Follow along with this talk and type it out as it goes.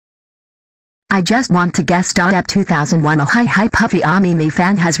I just want to guest star at 2001. Oh hi Puffy Ami me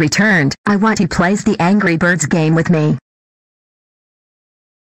fan has returned. I want he plays the Angry Birds game with me.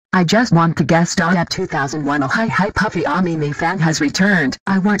 I just want to guest star at 2001. Oh hi Puffy Ami me fan has returned.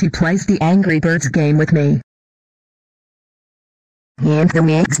 I want he plays the Angry Birds game with me. I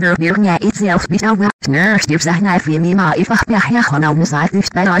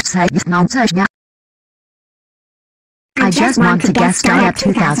just want to guest star at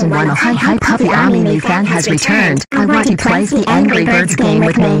 2001. Oh hi Puffy Ami me fan has returned. I want he plays the Angry Birds game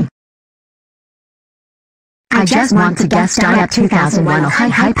with me. I just want to guest star at 2001. Oh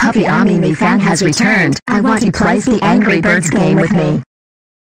hi Puffy Ami me fan has returned. I want he plays the Angry Birds game with me.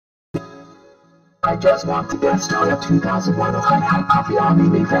 I just want to guest star at 2001. Oh hi Puffy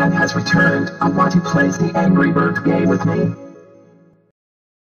Ami me fan has returned. I want he plays the Angry Birds game with me.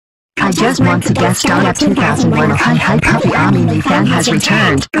 I just want to guest star at 2001. Oh hi Puffy Ami me fan has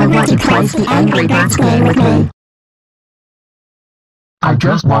returned. I want he plays the Angry Birds game with me. I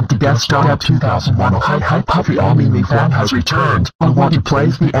just want to guest star at 2001. Oh hi Puffy Ami me fan has returned. I want he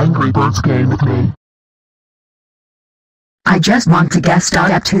plays the Angry Birds game with me. I just want to guest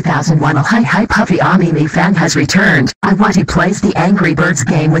star at 2001. Oh hi Puffy Ami me fan has returned. I want he plays the Angry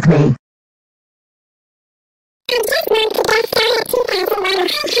Birds game with me. I just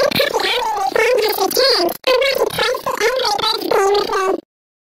want to guest star at 2001. Oh hi Puffy Ami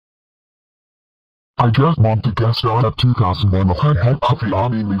me fan has returned. I want he plays the Angry Birds game with me. I just want to guest star at 2001. Oh hi Puffy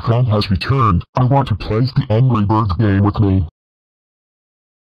Ami me fan has returned. I want he plays the Angry Birds game with me.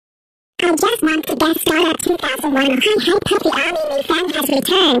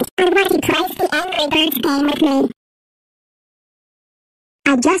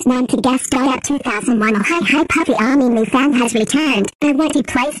 I just want to guest star at 2001. Oh hi Puffy Ami me fan has returned. I want he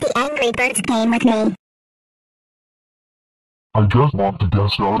plays the Angry Birds game with me. I just want to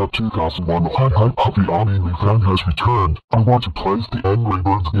guest star at 2001. Oh hi Puffy Ami me fan has returned. I want he plays the Angry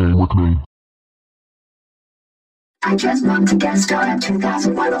Birds game with me. I just want to guest star at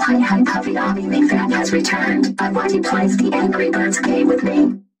 2001. Oh hi Puffy Ami me fan has returned. I want he plays the Angry Birds game with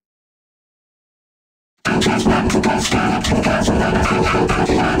me. I just want to guest star at 2001. Oh hi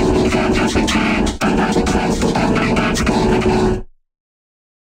Puffy Ami me fan has returned. I want he plays the Angry Birds game with me.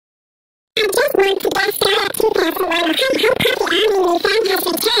 I just want to guest star at 2001. Oh hi Puffy Ami me fan has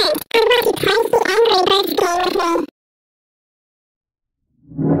returned. I want he plays the Angry Birds game with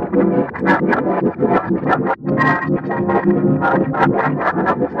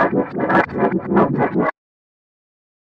me.